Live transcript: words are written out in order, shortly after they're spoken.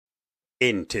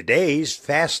In today's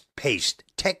fast-paced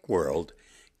tech world,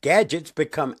 gadgets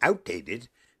become outdated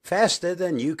faster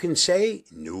than you can say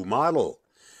new model.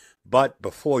 But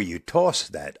before you toss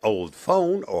that old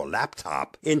phone or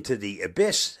laptop into the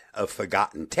abyss of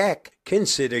forgotten tech,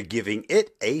 consider giving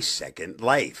it a second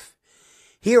life.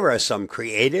 Here are some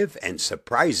creative and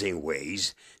surprising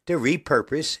ways to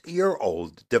repurpose your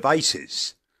old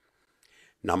devices.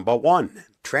 Number 1.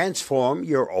 Transform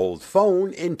your old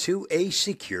phone into a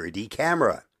security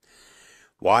camera.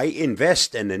 Why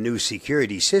invest in a new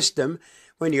security system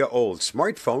when your old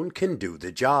smartphone can do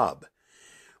the job?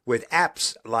 With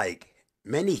apps like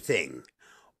ManyThing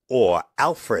or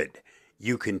Alfred,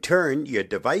 you can turn your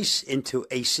device into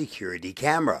a security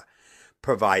camera,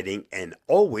 providing an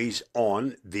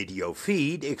always-on video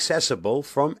feed accessible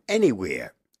from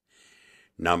anywhere.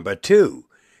 Number 2.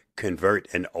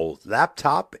 Convert an old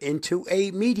laptop into a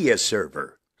media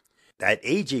server. That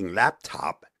aging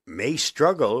laptop may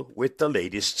struggle with the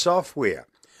latest software,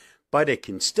 but it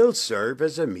can still serve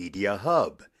as a media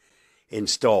hub.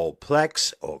 Install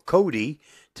Plex or Kodi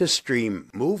to stream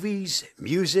movies,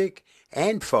 music,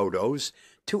 and photos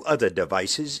to other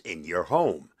devices in your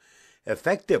home,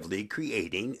 effectively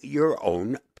creating your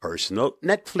own personal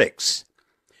Netflix.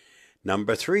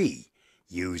 Number 3.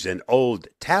 Use an old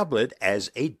tablet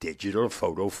as a digital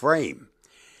photo frame.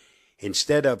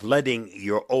 Instead of letting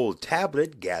your old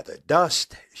tablet gather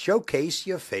dust, showcase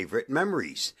your favorite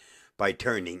memories by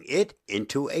turning it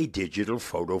into a digital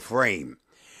photo frame.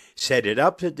 Set it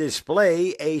up to display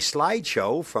a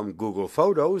slideshow from Google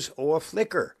Photos or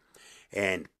Flickr,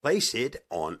 and place it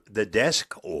on the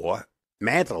desk or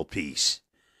mantelpiece.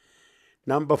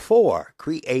 Number 4.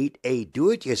 Create a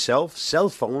do-it-yourself cell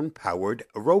phone-powered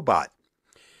robot.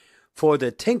 For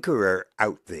the tinkerer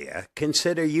out there,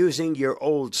 consider using your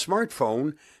old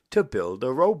smartphone to build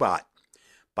a robot.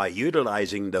 By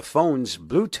utilizing the phone's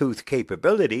Bluetooth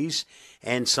capabilities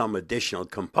and some additional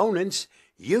components,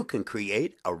 you can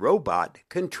create a robot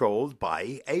controlled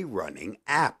by a running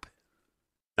app.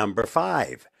 Number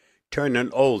 5. Turn an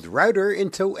old router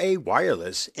into a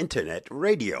wireless internet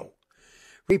radio.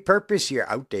 Repurpose your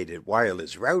outdated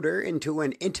wireless router into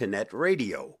an internet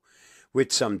radio.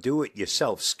 With some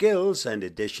do-it-yourself skills and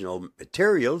additional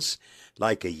materials,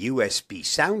 like a USB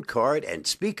sound card and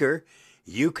speaker,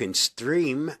 you can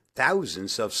stream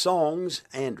thousands of songs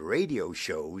and radio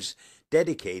shows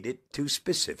dedicated to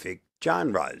specific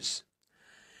genres.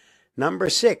 Number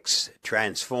 6.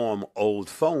 Transform old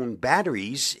phone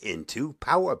batteries into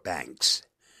power banks.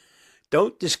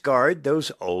 Don't discard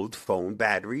those old phone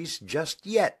batteries just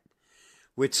yet.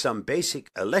 With some basic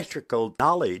electrical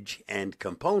knowledge and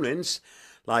components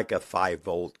like a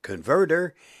 5-volt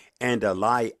converter and a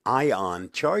Li-ion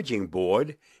charging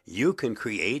board, you can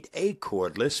create a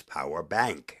cordless power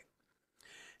bank.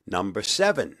 Number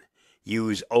 7.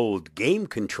 Use old game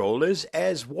controllers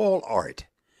as wall art.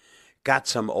 Got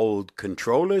some old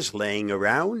controllers laying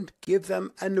around? Give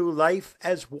them a new life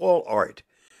as wall art.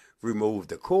 Remove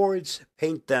the cords,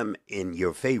 paint them in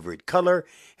your favorite color,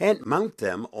 and mount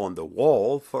them on the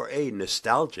wall for a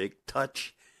nostalgic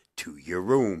touch to your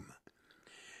room.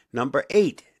 Number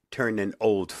 8. Turn an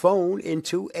old phone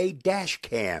into a dash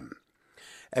cam.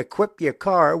 Equip your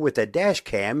car with a dash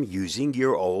cam using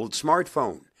your old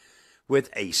smartphone.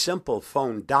 With a simple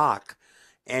phone dock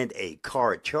and a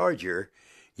car charger,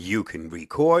 you can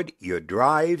record your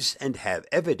drives and have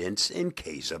evidence in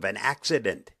case of an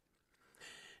accident.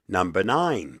 Number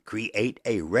 9. Create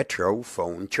a retro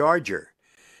phone charger.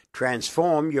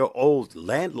 Transform your old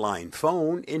landline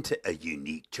phone into a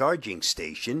unique charging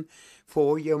station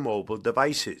for your mobile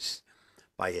devices.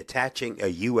 By attaching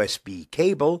a USB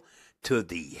cable to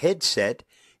the headset,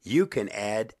 you can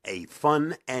add a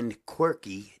fun and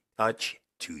quirky touch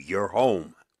to your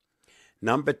home.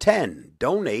 Number 10.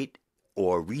 Donate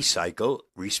or recycle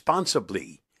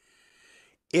responsibly.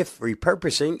 If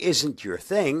repurposing isn't your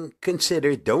thing,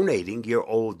 consider donating your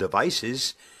old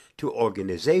devices to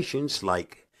organizations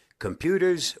like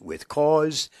Computers with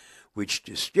Cause, which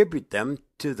distribute them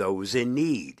to those in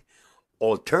need.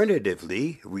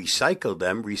 Alternatively, recycle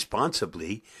them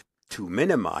responsibly to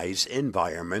minimize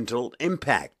environmental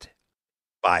impact.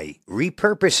 By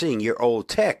repurposing your old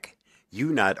tech,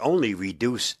 you not only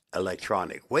reduce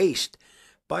electronic waste,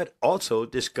 but also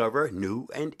discover new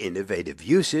and innovative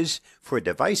uses for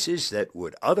devices that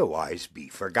would otherwise be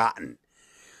forgotten.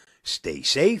 Stay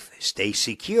safe, stay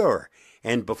secure,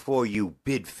 and before you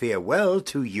bid farewell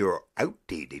to your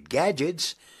outdated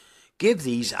gadgets, give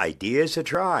these ideas a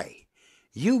try.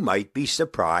 You might be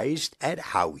surprised at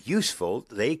how useful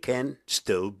they can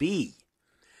still be.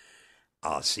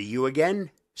 I'll see you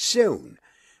again soon.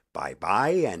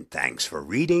 Bye-bye, and thanks for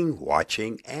reading,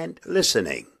 watching, and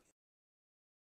listening.